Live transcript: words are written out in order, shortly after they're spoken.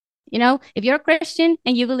If you're a Christian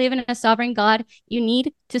and you believe in a sovereign God, you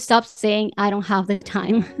need to stop saying, I don't have the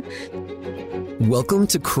time. Welcome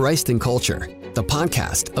to Christ and Culture, the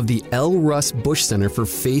podcast of the L. Russ Bush Center for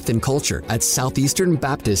Faith and Culture at Southeastern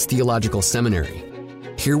Baptist Theological Seminary.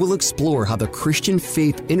 Here we'll explore how the Christian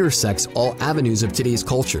faith intersects all avenues of today's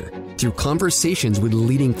culture through conversations with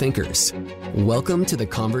leading thinkers. Welcome to the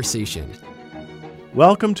conversation.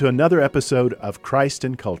 Welcome to another episode of Christ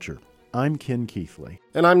and Culture. I'm Ken Keithley.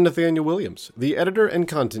 And I'm Nathaniel Williams, the editor and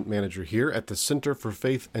content manager here at the Center for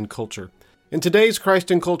Faith and Culture. In today's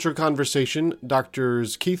Christ and Culture conversation,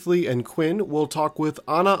 Drs. Keithley and Quinn will talk with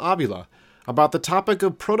Ana Ávila about the topic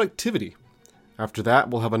of productivity. After that,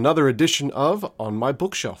 we'll have another edition of On My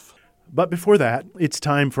Bookshelf. But before that, it's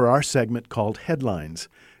time for our segment called Headlines,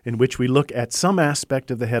 in which we look at some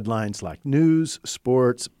aspect of the headlines like news,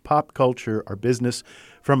 sports, pop culture, or business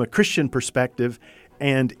from a Christian perspective.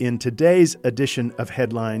 And in today's edition of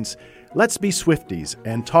Headlines, let's be Swifties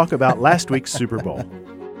and talk about last week's Super Bowl.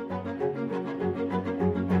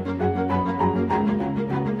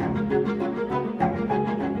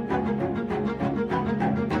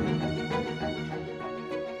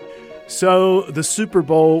 So the Super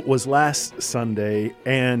Bowl was last Sunday,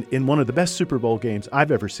 and in one of the best Super Bowl games I've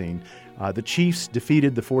ever seen, the Chiefs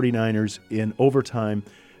defeated the 49ers in overtime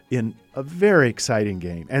in a very exciting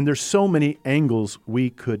game. And there's so many angles we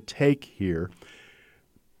could take here,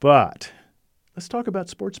 but let's talk about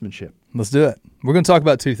sportsmanship. Let's do it. We're going to talk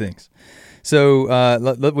about two things. So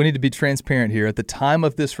we need to be transparent here. At the time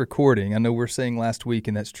of this recording, I know we're saying last week,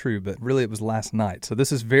 and that's true, but really it was last night. So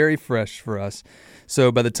this is very fresh for us.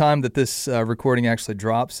 So by the time that this recording actually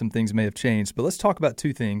drops, some things may have changed. But let's talk about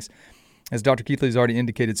two things. As Dr. Keithley has already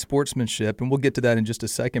indicated, sportsmanship, and we'll get to that in just a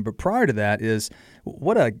second. But prior to that is,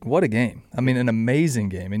 what a game. I mean, an amazing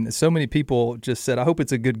game. And so many people just said, I hope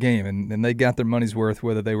it's a good game. And they got their money's worth,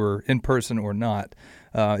 whether they were in person or not.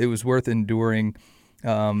 It was worth enduring.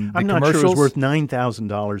 I'm not sure it was worth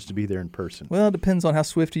 $9,000 to be there in person. Well, it depends on how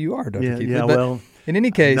swifty you are, Dr. Keithley. Yeah, but well, in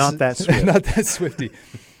any case, not that swift. Not that swifty.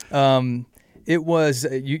 It was,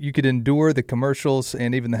 you could endure the commercials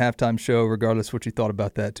and even the halftime show, regardless what you thought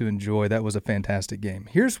about that, to enjoy. That was a fantastic game.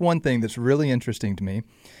 Here's one thing that's really interesting to me,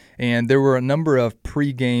 and there were a number of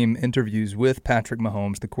pregame interviews with Patrick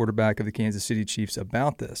Mahomes, the quarterback of the Kansas City Chiefs,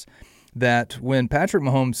 about this, that when Patrick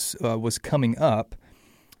Mahomes was coming up,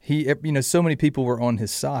 so many people were on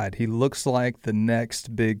his side. He looks like the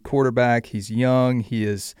next big quarterback. He's young.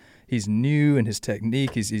 He's new in his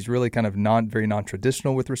technique. He's really kind of very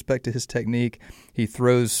non-traditional with respect to his technique. He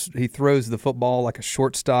throws the football like a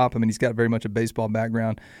shortstop. I mean, he's got very much a baseball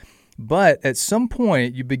background. But at some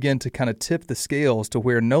point, you begin to kind of tip the scales to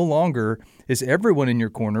where no longer is everyone in your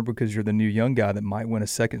corner because you're the new young guy that might win a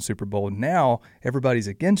second Super Bowl. Now everybody's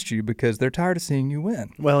against you because they're tired of seeing you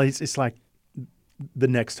win. Well, it's like the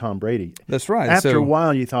next Tom Brady. That's right. After a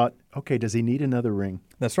while, you thought, okay, does he need another ring?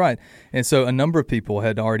 That's right. And so a number of people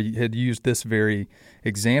had used this very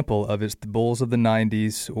example of it's the Bulls of the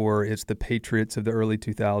 90s or it's the Patriots of the early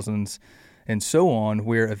 2000s and so on,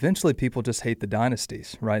 where eventually people just hate the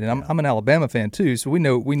dynasties, right? And I'm an Alabama fan too, so we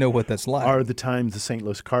know what that's like. Are the times the St.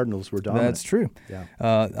 Louis Cardinals were dominant. That's true. Yeah.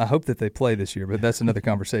 I hope that they play this year, but that's another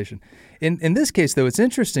conversation. In this case, though, it's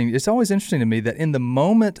interesting. It's always interesting to me that in the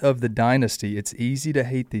moment of the dynasty, it's easy to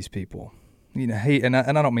hate these people. Hate, and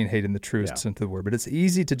I don't mean hate in the truest sense of the word, but it's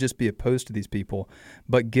easy to just be opposed to these people.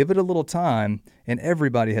 But give it a little time, and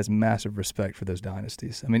everybody has massive respect for those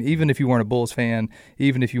dynasties. I mean, even if you weren't a Bulls fan,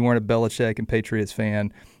 even if you weren't a Belichick and Patriots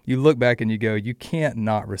fan, you look back and you go, you can't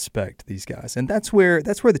not respect these guys, and that's where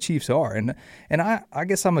the Chiefs are. And I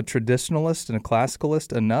guess I'm a traditionalist and a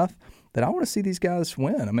classicalist enough that I want to see these guys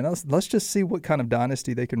win. I mean, let's just see what kind of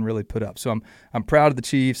dynasty they can really put up. So I'm proud of the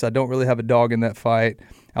Chiefs. I don't really have a dog in that fight.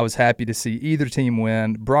 I was happy to see either team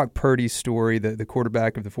win. Brock Purdy's story, the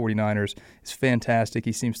quarterback of the 49ers, is fantastic.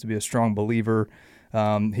 He seems to be a strong believer.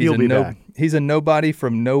 He'll be back. He's a nobody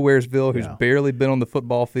from Nowheresville who's barely been on the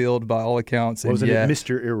football field by all accounts. Wasn't it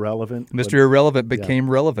Mr. Irrelevant? Mr. Irrelevant became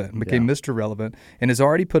relevant, became Mr. Relevant, and has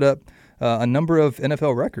already put up a number of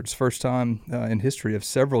NFL records, first time in history of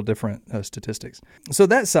several different statistics. So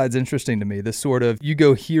that side's interesting to me, this sort of you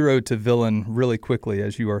go hero to villain really quickly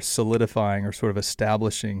as you are solidifying or sort of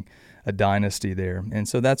establishing a dynasty there. And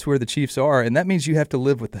so that's where the Chiefs are, and that means you have to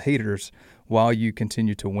live with the haters while you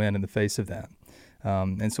continue to win in the face of that.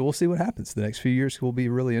 And so we'll see what happens. The next few years will be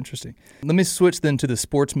really interesting. Let me switch then to the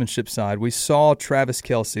sportsmanship side. We saw Travis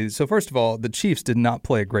Kelce. So first of all, the Chiefs did not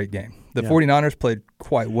play a great game. The 49ers played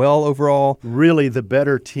quite well overall. Really, the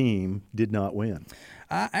better team did not win.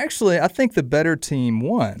 I think the better team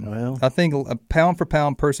won. Well, I think a pound for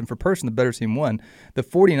pound, person for person, the better team won. The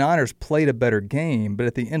 49ers played a better game, but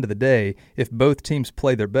at the end of the day, if both teams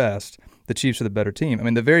play their best, the Chiefs are the better team. I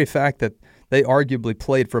mean, the very fact that they arguably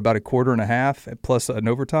played for about a quarter and a half plus an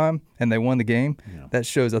overtime and they won the game, that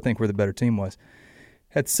shows, I think, where the better team was.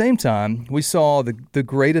 At the same time, we saw the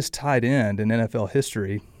greatest tight end in NFL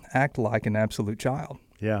history act like an absolute child.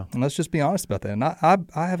 yeah. And let's just be honest about that. And I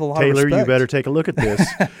have a lot of Taylor, respect. you better take a look at this.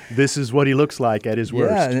 This is what he looks like at his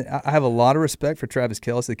worst. Yeah, I have a lot of respect for Travis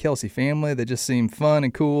Kelce, the Kelce family. They just seem fun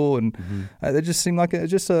and cool, and they just seem like a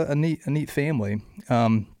neat family.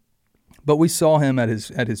 But we saw him at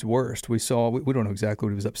his worst. We don't know exactly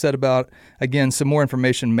what he was upset about. Again, some more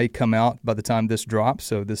information may come out by the time this drops,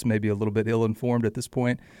 so this may be a little bit ill-informed at this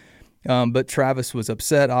point. But Travis was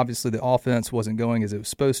upset. Obviously, the offense wasn't going as it was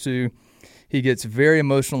supposed to. He gets very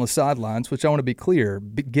emotional on the sidelines, which I want to be clear.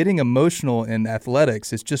 Getting emotional in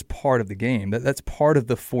athletics is just part of the game. That's part of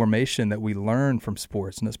the formation that we learn from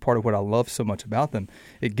sports, and that's part of what I love so much about them.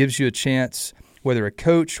 It gives you a chance, whether a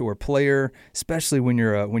coach or a player, especially when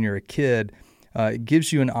you're a kid, it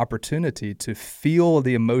gives you an opportunity to feel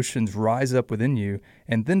the emotions rise up within you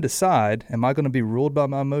and then decide, am I going to be ruled by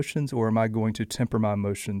my emotions or am I going to temper my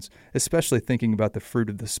emotions, especially thinking about the fruit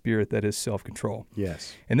of the Spirit that is self-control.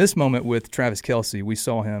 Yes. In this moment with Travis Kelce, we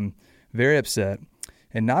saw him very upset.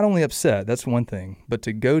 And not only upset, that's one thing, but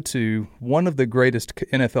to go to one of the greatest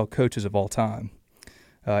NFL coaches of all time,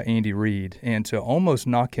 Andy Reid, and to almost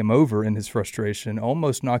knock him over in his frustration,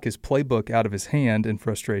 almost knock his playbook out of his hand in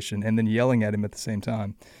frustration, and then yelling at him at the same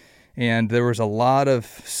time. And there was a lot of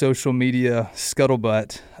social media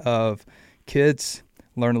scuttlebutt of kids,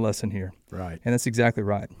 learn a lesson here. Right. And that's exactly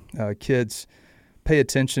right. Kids, pay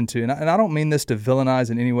attention to, and I don't mean this to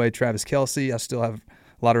villainize in any way Travis Kelce. I still have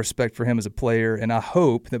a lot of respect for him as a player, and I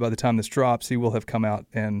hope that by the time this drops, he will have come out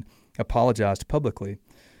and apologized publicly.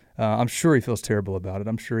 I'm sure he feels terrible about it.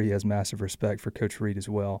 I'm sure he has massive respect for Coach Reid as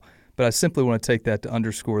well. But I simply want to take that to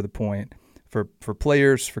underscore the point for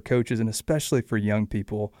players, for coaches, and especially for young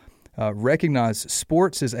people. Recognize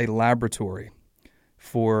sports is a laboratory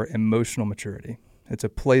for emotional maturity. It's a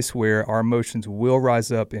place where our emotions will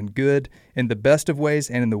rise up in the best of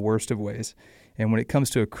ways and in the worst of ways. And when it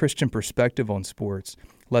comes to a Christian perspective on sports,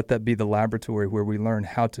 let that be the laboratory where we learn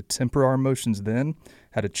how to temper our emotions then,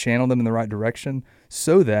 how to channel them in the right direction,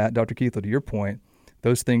 so that, Dr. Keithler, to your point,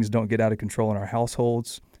 those things don't get out of control in our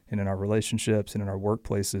households and in our relationships and in our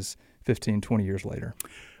workplaces 15, 20 years later.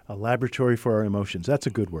 A laboratory for our emotions. That's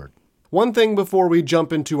a good word. One thing before we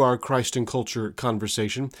jump into our Christ and culture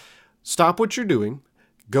conversation, stop what you're doing.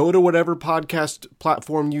 Go to whatever podcast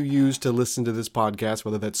platform you use to listen to this podcast,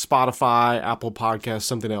 whether that's Spotify, Apple Podcasts,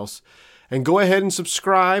 something else, and go ahead and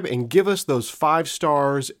subscribe and give us those 5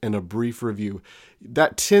 stars and a brief review.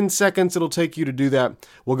 That 10 seconds it'll take you to do that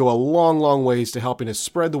will go a long, long ways to helping us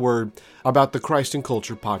spread the word about the Christ and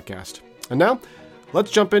Culture podcast. And now,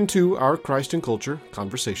 let's jump into our Christ and Culture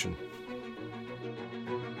conversation.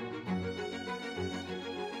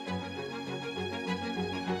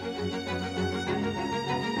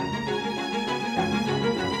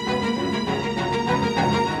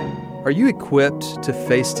 Are you equipped to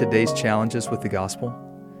face today's challenges with the gospel?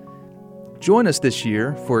 Join us this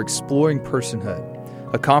year for Exploring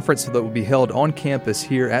Personhood, a conference that will be held on campus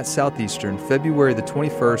here at Southeastern, February the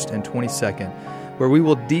 21st and 22nd, where we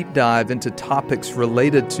will deep dive into topics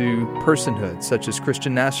related to personhood, such as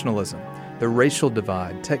Christian nationalism, the racial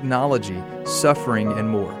divide, technology, suffering, and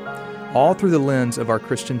more, all through the lens of our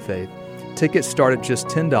Christian faith. Tickets start at just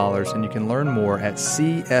 $10, and you can learn more at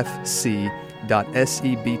cfc.sebts.edu.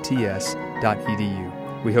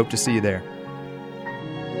 We hope to see you there.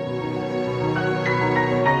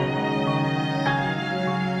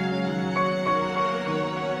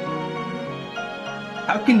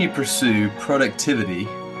 How can you pursue productivity,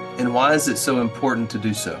 and why is it so important to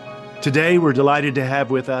do so? Today, we're delighted to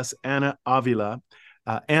have with us Ana Ávila.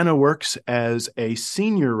 Ana works as a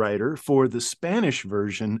senior writer for the Spanish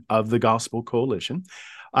version of the Gospel Coalition,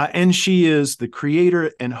 and she is the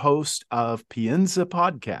creator and host of Pienza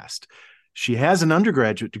Podcast. She has an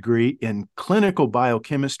undergraduate degree in clinical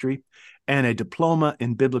biochemistry and a diploma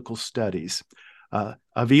in biblical studies.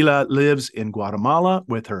 Ávila lives in Guatemala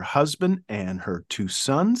with her husband and her 2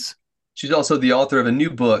 sons. She's also the author of a new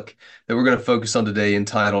book that we're going to focus on today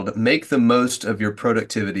entitled Make the Most of Your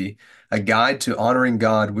Productivity, a Guide to Honoring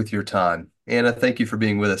God with Your Time. Ana, thank you for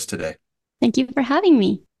being with us today. Thank you for having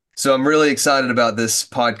me. So I'm really excited about this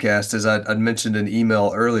podcast, as I'd mentioned in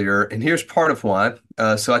email earlier, and here's part of why.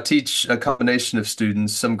 So I teach a combination of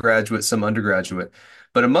students, some graduate, some undergraduate.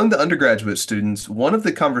 But among the undergraduate students, one of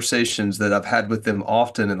the conversations that I've had with them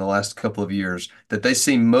often in the last couple of years that they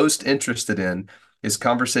seem most interested in is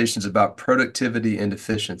conversations about productivity and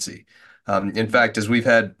efficiency. In fact, as we've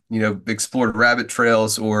had, explored rabbit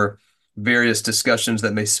trails or various discussions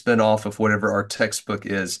that may spin off of whatever our textbook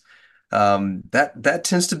is, that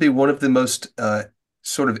tends to be one of the most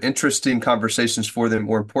sort of interesting conversations for them,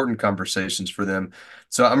 or important conversations for them.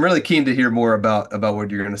 So I'm really keen to hear more about what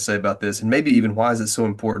you're going to say about this, and maybe even why is it so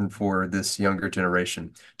important for this younger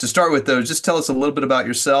generation. To start with, though, just tell us a little bit about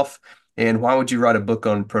yourself and why would you write a book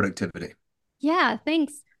on productivity? Yeah,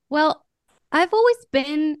 thanks. Well, I've always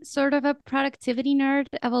been sort of a productivity nerd.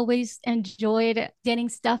 I've always enjoyed getting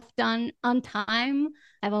stuff done on time.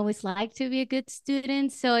 I've always liked to be a good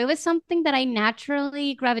student. So it was something that I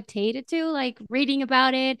naturally gravitated to, like reading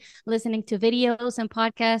about it, listening to videos and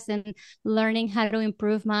podcasts, and learning how to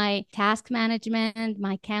improve my task management,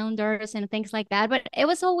 my calendars, and things like that. But it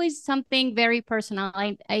was always something very personal.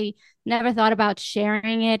 I never thought about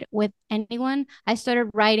sharing it with anyone. I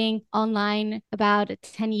started writing online about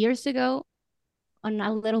 10 years ago on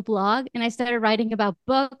a little blog, and I started writing about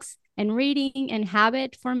books and reading and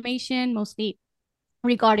habit formation, mostly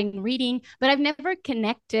regarding reading. But I've never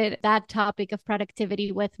connected that topic of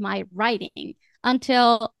productivity with my writing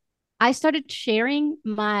until I started sharing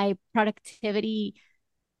my productivity,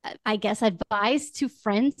 I guess, advice to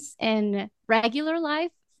friends in regular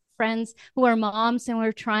life, friends who are moms and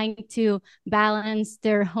were trying to balance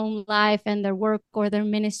their home life and their work or their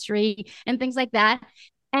ministry and things like that.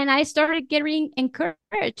 And I started getting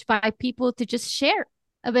encouraged by people to just share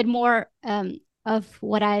a bit more of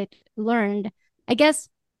what I learned. I guess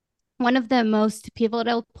one of the most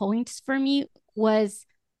pivotal points for me was,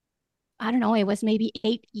 I don't know, it was maybe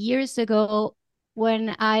 8 years ago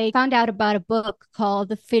when I found out about a book called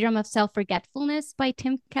The Freedom of Self-Forgetfulness by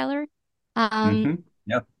Tim Keller. Um, Hmm.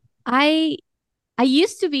 Yeah. I I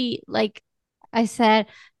used to be, like I said,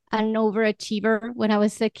 an overachiever when I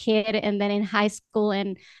was a kid, and then in high school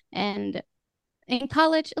and in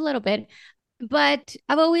college a little bit. But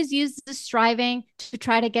I've always used the striving to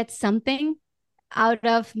try to get something out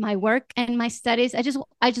of my work and my studies. I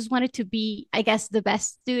just wanted to be, I guess, the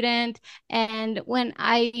best student. And when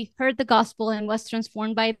I heard the gospel and was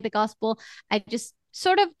transformed by the gospel, I just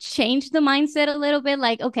sort of changed the mindset a little bit.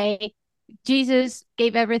 Like, okay, Jesus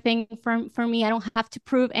gave everything for me. I don't have to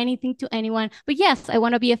prove anything to anyone. But yes, I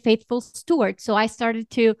want to be a faithful steward. So I started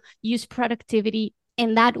to use productivity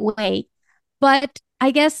in that way. But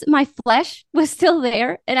I guess my flesh was still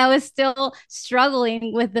there, and I was still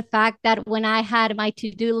struggling with the fact that when I had my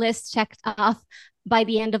to-do list checked off by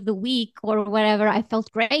the end of the week or whatever, I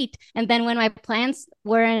felt great. And then when my plans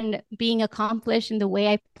weren't being accomplished in the way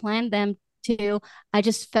I planned them to, I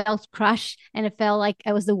just felt crushed, and it felt like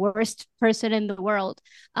I was the worst person in the world.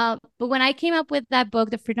 But when I came up with that book,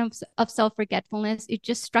 The Freedom of Self-Forgetfulness, it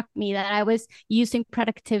just struck me that I was using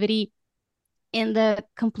productivity in the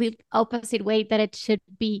complete opposite way that it should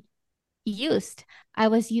be used. I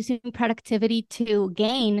was using productivity to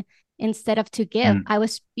gain instead of to give. Mm. I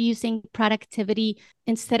was using productivity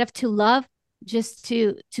instead of to love, just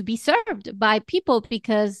to be served by people,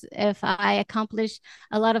 because if I accomplish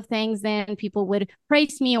a lot of things, then people would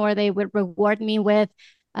praise me or they would reward me with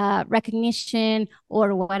recognition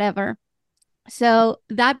or whatever. So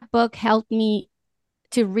that book helped me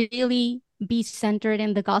to really be centered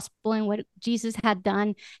in the gospel and what Jesus had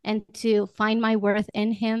done, and to find my worth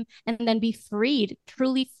in him, and then be freed,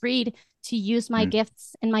 truly freed, to use my Mm.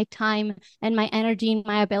 gifts and my time and my energy and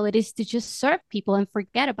my abilities to just serve people and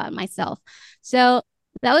forget about myself. So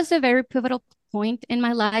that was a very pivotal point in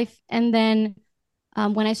my life. And then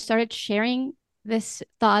when I started sharing these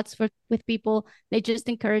thoughts with people, they just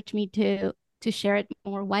encouraged me to share it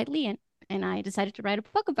more widely, and I decided to write a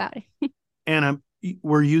book about it. And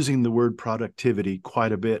we're using the word productivity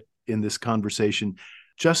quite a bit in this conversation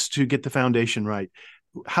just to get the foundation right.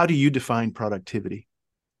 How do you define productivity?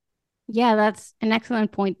 Yeah, that's an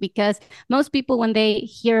excellent point, because most people, when they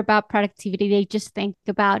hear about productivity, they just think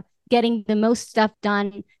about getting the most stuff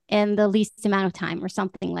done in the least amount of time or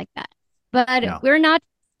something like that. But Yeah. we're not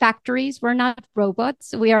factories, we're not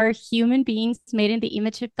robots. We are human beings made in the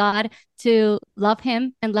image of God to love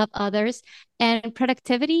Him and love others. And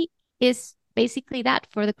productivity is basically that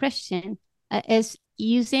for the Christian, is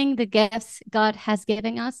using the gifts God has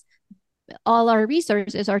given us, all our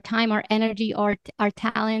resources, our time, our energy, our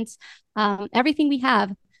talents, everything we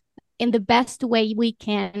have, in the best way we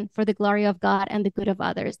can for the glory of God and the good of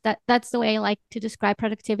others. That's the way I like to describe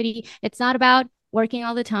productivity. It's not about working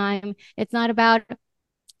all the time. It's not about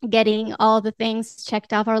getting all the things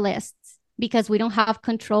checked off our lists, because we don't have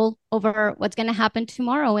control over what's going to happen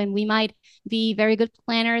tomorrow. And we might be very good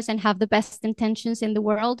planners and have the best intentions in the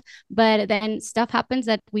world, but then stuff happens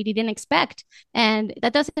that we didn't expect. And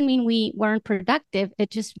that doesn't mean we weren't productive. It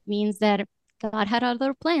just means that God had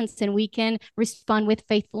other plans, and we can respond with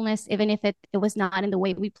faithfulness, even if it was not in the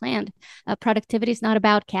way we planned. Productivity is not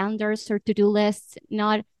about calendars or to-do lists.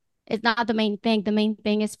 It's not the main thing. The main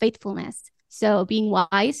thing is faithfulness. So being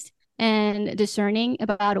wise and discerning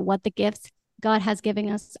about what the gifts God has given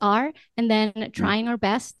us are, and then trying our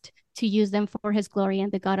best to use them for His glory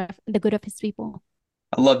and the good of His people.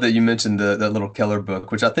 I love that you mentioned that little Keller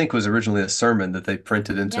book, which I think was originally a sermon that they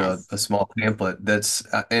printed into Yes. a small pamphlet. That's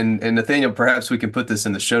and Nathaniel, perhaps we can put this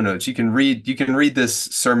in the show notes. You can read this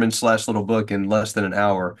sermon slash little book in less than an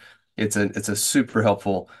hour. It's a super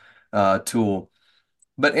helpful tool.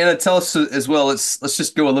 But Anna, tell us as well. Let's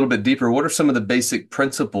just go a little bit deeper. What are some of the basic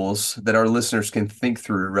principles that our listeners can think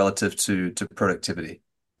through relative to productivity?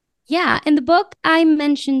 Yeah, in the book I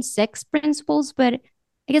mentioned six principles, but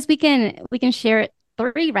I guess we can share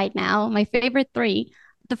three right now. My favorite three.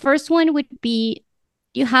 The first one would be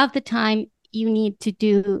you have the time you need to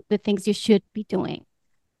do the things you should be doing.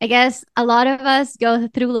 I guess a lot of us go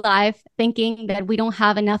through life thinking that we don't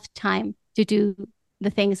have enough time to do the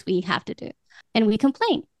things we have to do. And we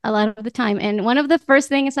complain a lot of the time. And one of the first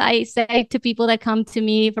things I say to people that come to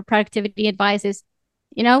me for productivity advice is,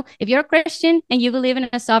 if you're a Christian and you believe in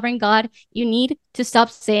a sovereign God, you need to stop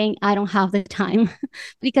saying, I don't have the time,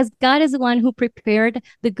 because God is the one who prepared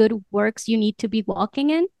the good works you need to be walking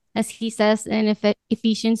in, as He says in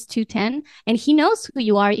Ephesians 2:10. And He knows who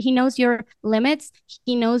you are. He knows your limits.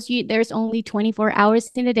 He knows there's only 24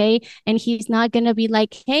 hours in a day. And He's not going to be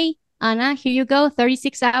like, hey, Anna, here you go,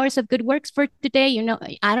 36 hours of good works for today.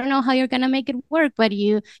 I don't know how you're going to make it work, but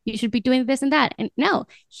you should be doing this and that. And no,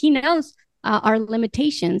 He knows our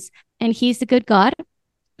limitations. And He's the good God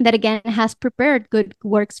that, again, has prepared good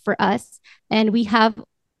works for us. And we have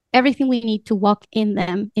everything we need to walk in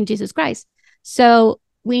them in Jesus Christ. So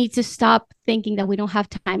we need to stop thinking that we don't have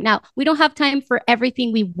time. Now, we don't have time for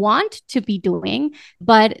everything we want to be doing,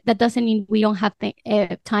 but that doesn't mean we don't have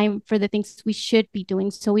time for the things we should be doing.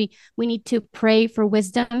 So we need to pray for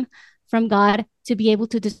wisdom from God to be able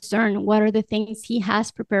to discern what are the things He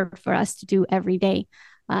has prepared for us to do every day.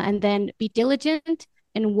 And then be diligent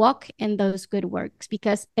and walk in those good works.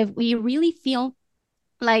 Because if we really feel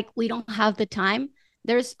like we don't have the time,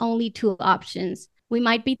 there's only two options. We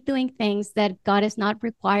might be doing things that God is not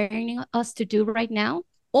requiring us to do right now,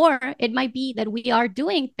 or it might be that we are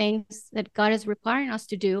doing things that God is requiring us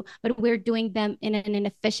to do, but we're doing them in an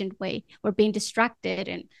inefficient way. We're being distracted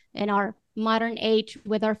in our modern age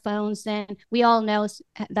with our phones, and we all know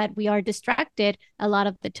that we are distracted a lot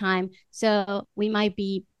of the time. So we might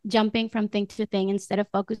be jumping from thing to thing instead of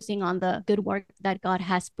focusing on the good work that God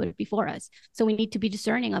has put before us. So we need to be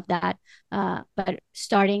discerning of that, but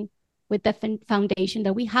starting with the foundation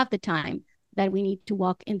that we have the time, that we need to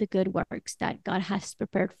walk in the good works that God has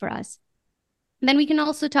prepared for us. And then we can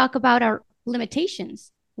also talk about our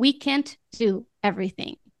limitations. We can't do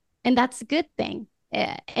everything, and that's a good thing.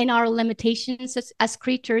 In our limitations as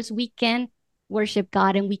creatures, we can worship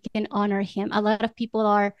God and we can honor Him. A lot of people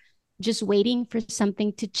are just waiting for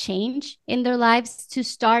something to change in their lives to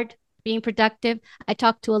start being productive. I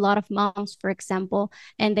talk to a lot of moms, for example,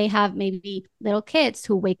 and they have maybe little kids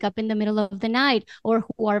who wake up in the middle of the night or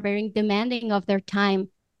who are very demanding of their time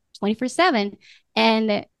 24/7.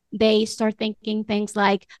 And they start thinking things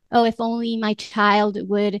like, oh, if only my child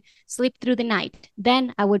would sleep through the night,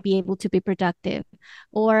 then I would be able to be productive.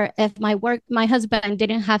 Or if my husband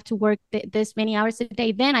didn't have to work this many hours a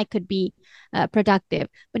day, then I could be productive.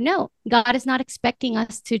 But no, God is not expecting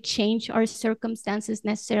us to change our circumstances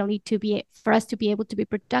necessarily for us to be able to be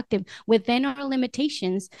productive. Within our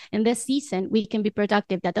limitations in this season, we can be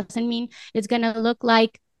productive. That doesn't mean it's going to look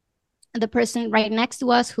like the person right next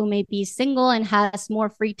to us who may be single and has more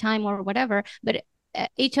free time or whatever, but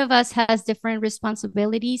each of us has different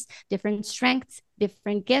responsibilities, different strengths,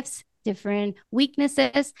 different gifts, different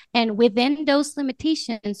weaknesses, and within those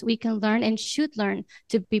limitations we can learn and should learn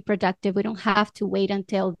to be productive. We don't have to wait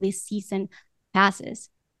until this season passes.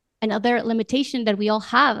 Another limitation that we all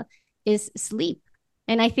have is sleep.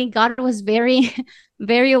 And I think God was very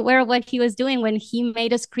very aware of what He was doing when He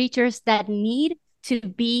made us creatures that need to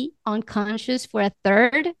be unconscious for a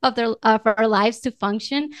third of our lives to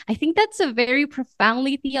function. I think that's a very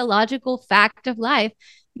profoundly theological fact of life.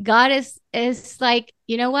 God is like,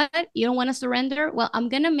 you know what? You don't want to surrender? Well, I'm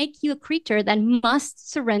going to make you a creature that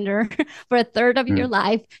must surrender for a third of your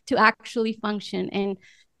life to actually function.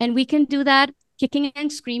 And we can do that kicking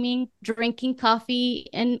and screaming, drinking coffee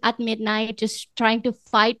and at midnight, just trying to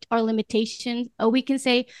fight our limitations. Or we can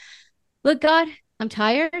say, look, God, I'm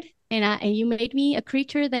tired. And you made me a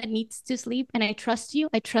creature that needs to sleep. And I trust you.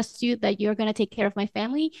 I trust you that you're going to take care of my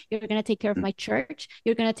family. You're going to take care of my church.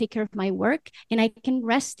 You're going to take care of my work. And I can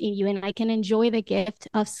rest in you and I can enjoy the gift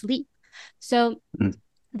of sleep. So Mm.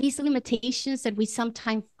 these limitations that we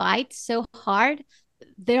sometimes fight so hard,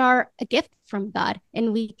 they are a gift from God.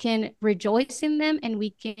 And we can rejoice in them, and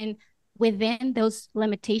we can, within those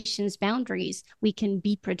limitations, boundaries, we can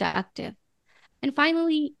be productive. And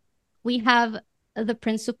finally, we have the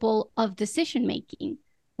principle of decision making.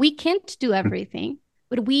 We can't do everything,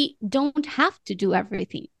 but we don't have to do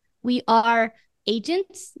everything. We are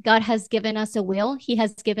agents. God has given us a will, He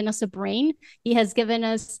has given us a brain, He has given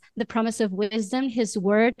us the promise of wisdom, His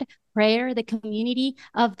word, prayer, the community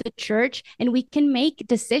of the church, and we can make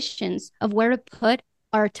decisions of where to put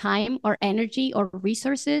our time, our energy, or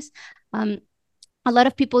resources. Um, a lot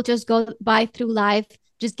of people just go by through life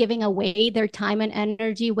just giving away their time and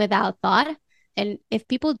energy without thought. And if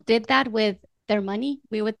people did that with their money,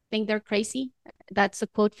 we would think they're crazy. That's a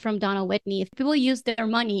quote from Donald Whitney. If people use their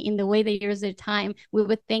money in the way they use their time, we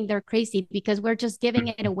would think they're crazy, because we're just giving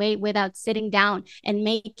it away without sitting down and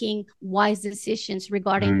making wise decisions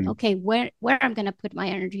regarding, Mm. okay, where I'm going to put my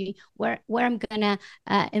energy, where I'm going to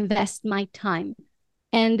invest my time.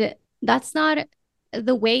 And that's not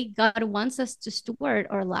the way God wants us to steward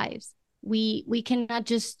our lives. We cannot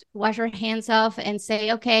just wash our hands off and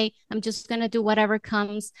say, okay, I'm just going to do whatever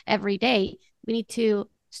comes every day. We need to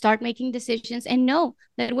start making decisions and know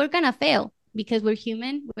that we're going to fail, because we're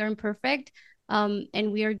human, we're imperfect,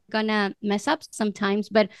 and we're going to mess up sometimes.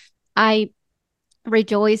 But I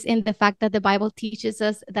rejoice in the fact that the Bible teaches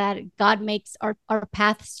us that God makes our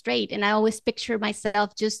path straight. And I always picture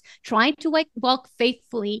myself just trying to walk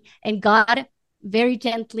faithfully, and God very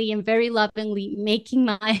gently and very lovingly making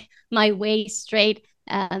my way straight,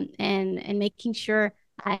 and making sure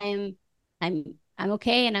I'm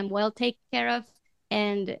okay and I'm well taken care of,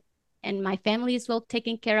 and my family is well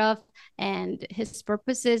taken care of, and His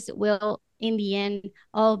purposes will in the end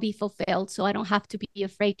all be fulfilled. So I don't have to be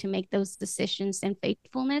afraid to make those decisions in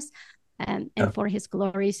faithfulness, and for His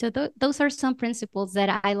glory. So those are some principles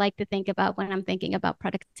that I like to think about when I'm thinking about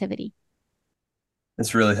productivity.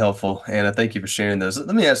 That's really helpful, Anna. Thank you for sharing those.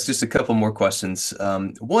 Let me ask just a couple more questions.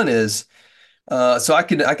 One is, so I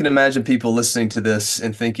can imagine people listening to this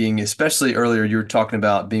and thinking, especially earlier, you were talking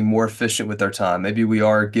about being more efficient with our time. Maybe we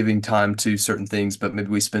are giving time to certain things, but maybe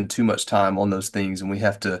we spend too much time on those things, and we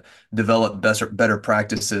have to develop better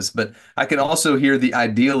practices. But I can also hear the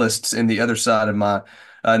idealists in the other side of my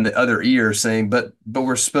in the other ear saying, but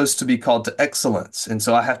we're supposed to be called to excellence, and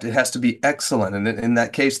so it has to be excellent. And in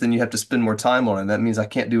that case, then you have to spend more time on it. That means I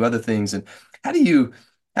can't do other things. And how do you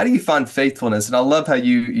how do you find faithfulness? And I love how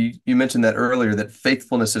you mentioned that earlier, that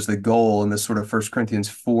faithfulness is the goal in this sort of First Corinthians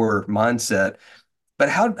 4 mindset. But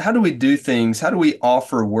how do we do things? How do we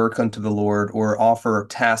offer work unto the Lord, or offer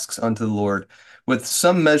tasks unto the Lord with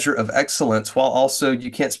some measure of excellence, while also you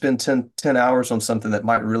can't spend 10 hours on something that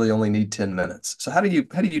might really only need 10 minutes? So how do you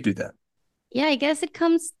do that? Yeah, I guess it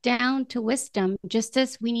comes down to wisdom. Just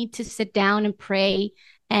as we need to sit down and pray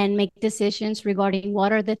and make decisions regarding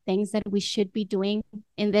what are the things that we should be doing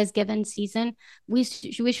in this given season, we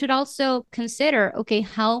should also consider, okay,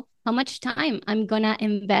 how much time I'm gonna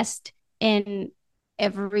invest in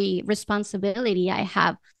every responsibility I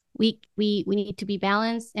have. We need to be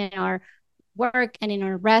balanced in our work and in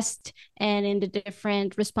our rest and in the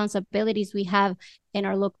different responsibilities we have in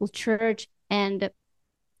our local church, and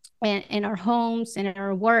in our homes and in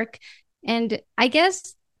our work. And I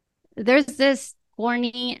guess there's this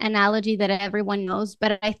corny analogy that everyone knows,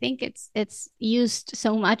 but I think it's used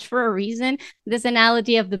so much for a reason. This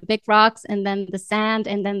analogy of the big rocks and then the sand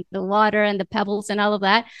and then the water and the pebbles and all of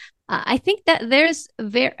that. I think that there's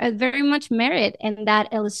very much merit in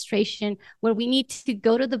that illustration, where we need to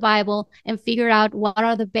go to the Bible and figure out what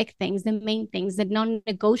are the big things, the main things, the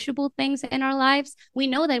non-negotiable things in our lives. We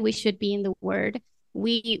know that we should be in the Word.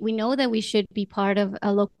 We know that we should be part of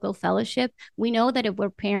a local fellowship. We know that if we're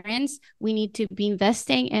parents, we need to be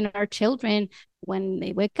investing in our children when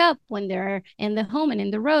they wake up, when they're in the home and in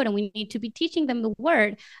the road, and we need to be teaching them the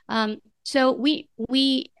Word. So we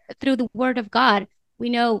through the Word of God, we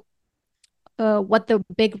know what the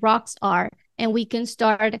big rocks are, and we can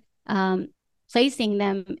start placing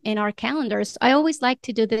them in our calendars. I always like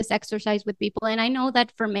to do this exercise with people, and I know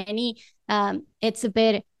that for many, it's a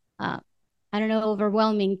bit, I don't know,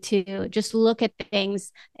 overwhelming to just look at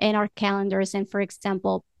things in our calendars and, for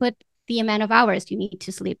example, put the amount of hours you need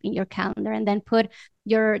to sleep in your calendar, and then put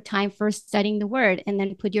your time for studying the word, and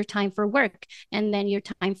then put your time for work, and then your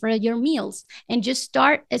time for your meals, and just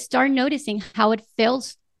start noticing how it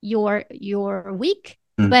fills your week.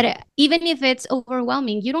 But even if it's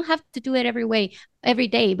overwhelming, you don't have to do it every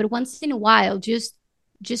day, but once in a while,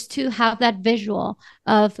 just to have that visual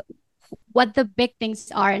of what the big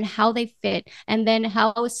things are and how they fit, and then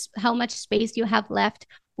how much space you have left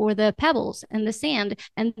for the pebbles and the sand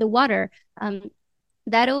and the water.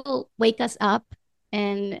 That'll wake us up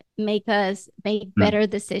and make us make better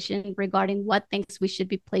decisions regarding what things we should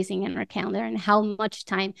be placing in our calendar and how much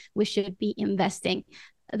time we should be investing.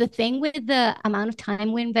 The thing with the amount of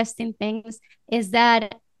time we invest in things is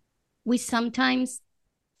that we sometimes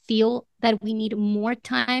feel that we need more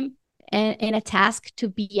time in a task to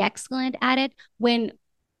be excellent at it, when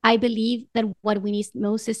I believe that what we need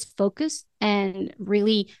most is focus, and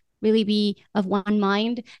really be of one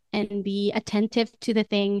mind and be attentive to the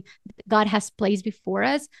thing God has placed before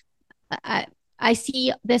us. I, I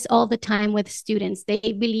see this all the time with students. They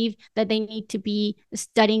believe that they need to be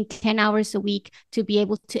studying 10 hours a week to be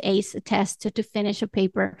able to ace a test, to finish a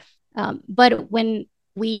paper. But when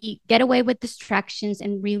we get away with distractions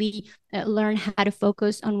and really learn how to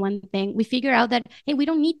focus on one thing, we figure out that, hey, we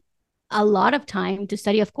don't need a lot of time to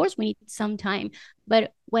study. Of course, we need some time.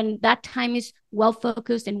 But when that time is well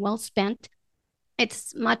focused and well spent,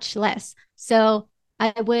 it's much less. So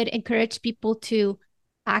I would encourage people to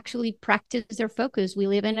actually practice their focus. We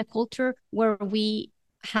live in a culture where we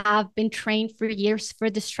have been trained for years for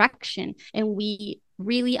distraction, and we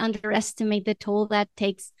really underestimate the toll that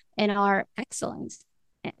takes in our excellence.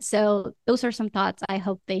 So those are some thoughts. I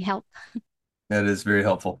hope they help. That is very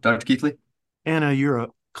helpful. Dr. Keithley? Anna, you're a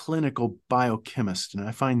clinical biochemist, and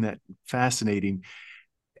I find that fascinating.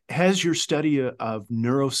 Has your study of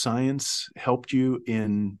neuroscience helped you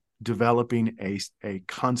in developing a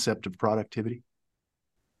concept of productivity?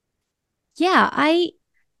 Yeah,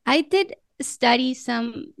 I did study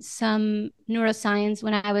some neuroscience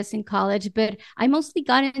when I was in college, but I mostly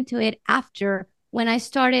got into it after, when I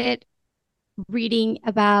started reading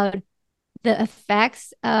about the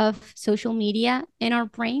effects of social media in our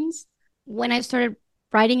brains. When I started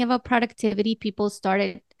writing about productivity, people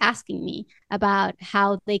started asking me about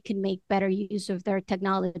how they could make better use of their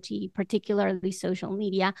technology, particularly social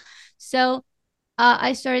media. So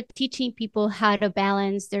I started teaching people how to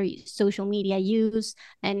balance their social media use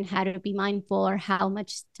and how to be mindful, or how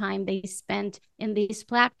much time they spent in these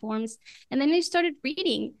platforms. And then I started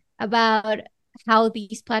reading about how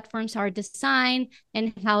these platforms are designed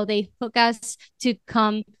and how they hook us to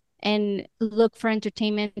come and look for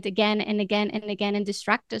entertainment again and again and again, and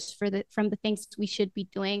distract us from the things we should be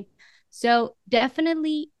doing. So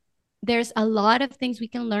definitely there's a lot of things we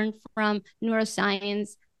can learn from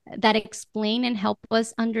neuroscience that explain and help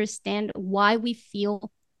us understand why we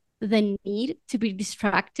feel the need to be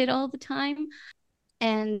distracted all the time.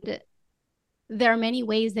 And there are many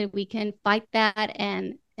ways that we can fight that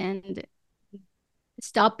and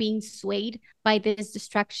stop being swayed by these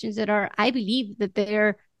distractions that are, I believe that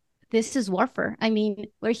this is warfare. I mean,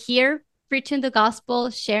 we're here preaching the gospel,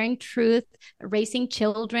 sharing truth, raising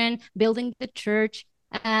children, building the church.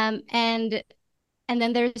 And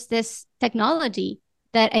then there's this technology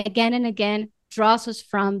that again and again draws us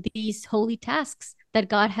from these holy tasks that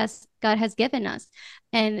God has given us.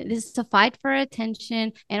 And this is a fight for our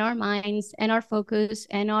attention and our minds and our focus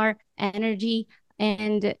and our energy.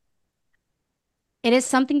 And it is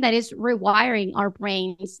something that is rewiring our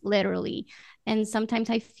brains, literally. And sometimes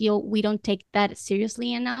I feel we don't take that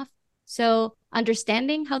seriously enough. So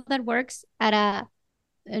understanding how that works at a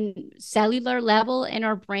cellular level in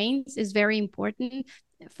our brains is very important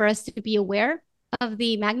for us to be aware of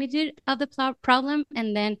the magnitude of the problem,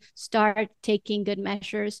 and then start taking good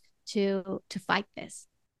measures to fight this.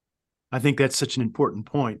 I think that's such an important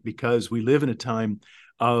point, because we live in a time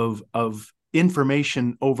of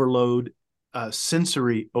information overload,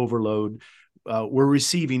 sensory overload. We're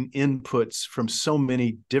receiving inputs from so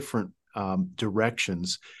many different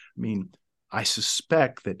directions. I mean, I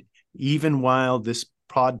suspect that even while this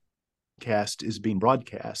podcast is being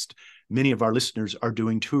broadcast, many of our listeners are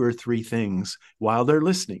doing 2 or 3 things while they're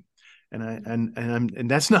listening. And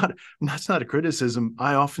that's not a criticism.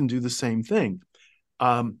 I often do the same thing.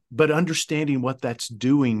 But understanding what that's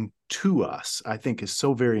doing to us, I think, is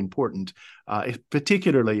so very important,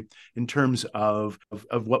 particularly in terms of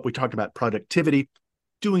what we talked about, productivity,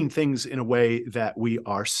 doing things in a way that we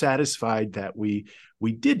are satisfied that we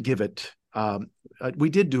did give it, we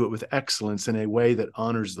did do it with excellence in a way that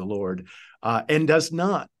honors the Lord, and does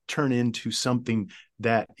not turn into something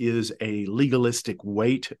that is a legalistic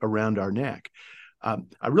weight around our neck.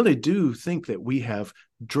 I really do think that we have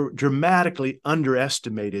dramatically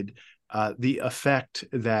underestimated the effect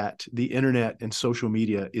that the internet and social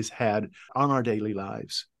media is had on our daily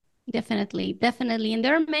lives. Definitely, definitely. And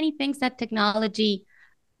there are many things that technology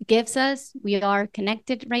gives us. We are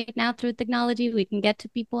connected right now through technology. We can get to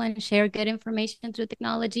people and share good information through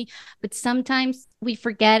technology. But sometimes we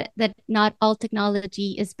forget that not all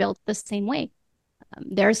technology is built the same way.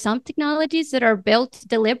 There are some technologies that are built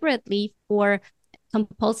deliberately for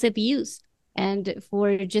compulsive use and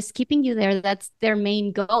for just keeping you there. That's their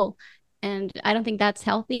main goal. And I don't think that's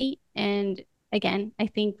healthy. And again, I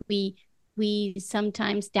think we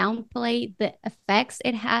sometimes downplay the effects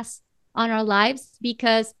it has on our lives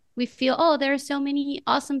because we feel, oh, there are so many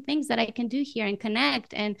awesome things that I can do here and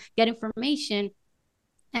connect and get information.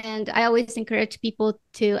 And I always encourage people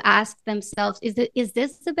to ask themselves, is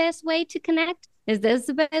this the best way to connect? Is this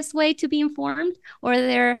the best way to be informed? Or are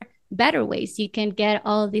there better ways you can get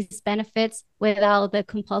all of these benefits without the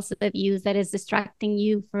compulsive use that is distracting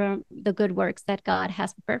you from the good works that God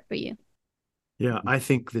has prepared for you? Yeah, I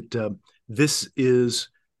think that this is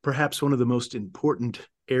perhaps one of the most important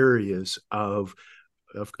areas of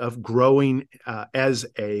growing as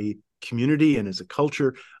a community and as a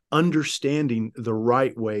culture, understanding the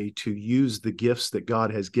right way to use the gifts that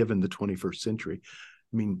God has given the 21st century.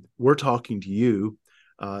 I mean, we're talking to you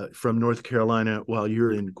from North Carolina while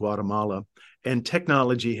you're in Guatemala, and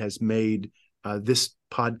technology has made this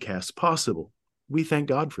podcast possible. We thank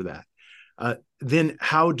God for that. Then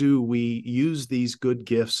how do we use these good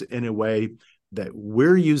gifts in a way that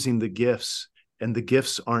we're using the gifts and the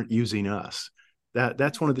gifts aren't using us?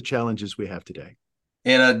 That's one of the challenges we have today.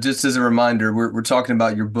 Anna, just as a reminder, we're talking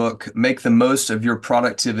about your book, Make the Most of Your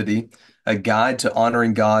Productivity, a guide to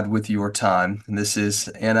honoring God with your time. And this is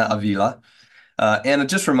Anna Avila. Anna,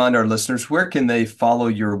 just remind our listeners, where can they follow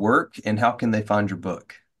your work and how can they find your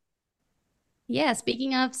book? Yeah,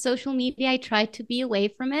 speaking of social media, I try to be away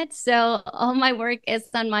from it. So all my work is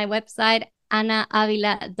on my website,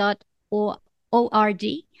 anaavila.org.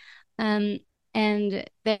 Um, and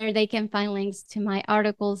there they can find links to my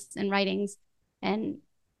articles and writings and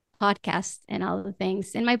podcasts and all the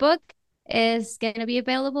things. And my book is going to be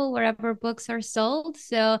available wherever books are sold.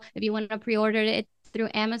 So if you want to pre-order it through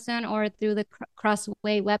Amazon or through the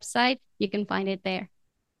Crossway website, you can find it there.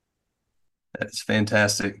 That's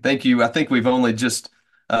fantastic. Thank you. I think we've only just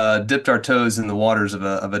dipped our toes in the waters of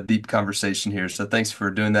a deep conversation here. So thanks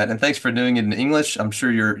for doing that. And thanks for doing it in English. I'm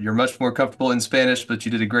sure you're much more comfortable in Spanish, but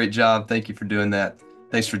you did a great job. Thank you for doing that.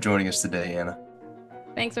 Thanks for joining us today, Anna.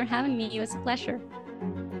 Thanks for having me. It was a pleasure.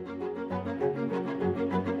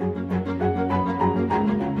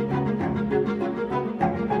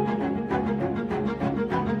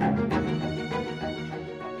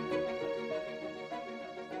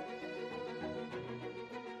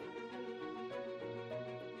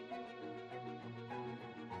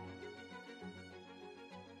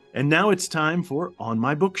 And now it's time for On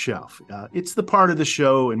My Bookshelf. It's the part of the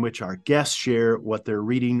show in which our guests share what they're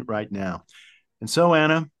reading right now. And so,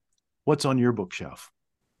 Anna, what's on your bookshelf?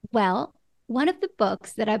 Well, one of the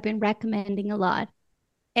books that I've been recommending a lot,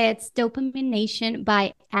 it's Dopamine Nation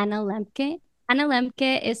by Anna Lemke. Anna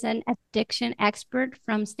Lemke is an addiction expert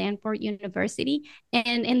from Stanford University.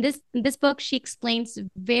 And in this book, she explains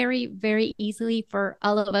very, very easily for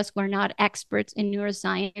all of us who are not experts in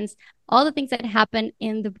neuroscience, all the things that happen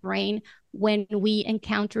in the brain when we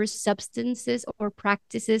encounter substances or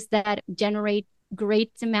practices that generate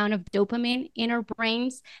great amount of dopamine in our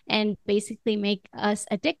brains and basically make us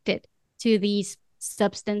addicted to these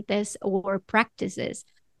substances or practices.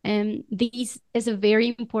 And this is a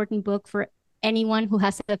very important book for anyone who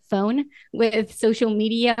has a phone with social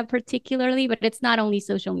media particularly, but it's not only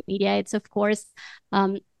social media. It's, of course,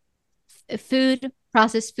 food,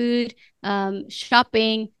 processed food,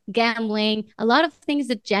 shopping, gambling, a lot of things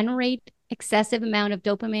that generate excessive amount of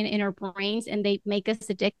dopamine in our brains and they make us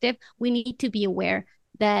addictive. We need to be aware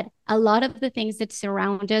that a lot of the things that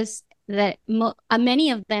surround us, that many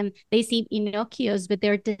of them, they seem innocuous, but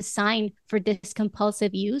they're designed for this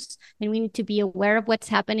compulsive use. And we need to be aware of what's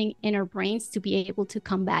happening in our brains to be able to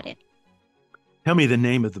combat it. Tell me the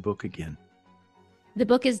name of the book again. The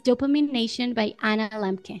book is Dopamine Nation by Anna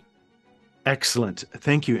Lemke. Excellent.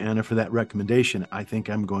 Thank you, Anna, for that recommendation. I think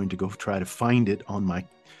I'm going to go try to find it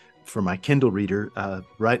for my Kindle reader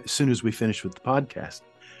right as soon as we finish with the podcast.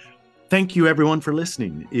 Thank you, everyone, for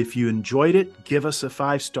listening. If you enjoyed it, give us a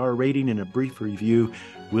 5-star rating and a brief review.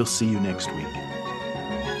 We'll see you next week.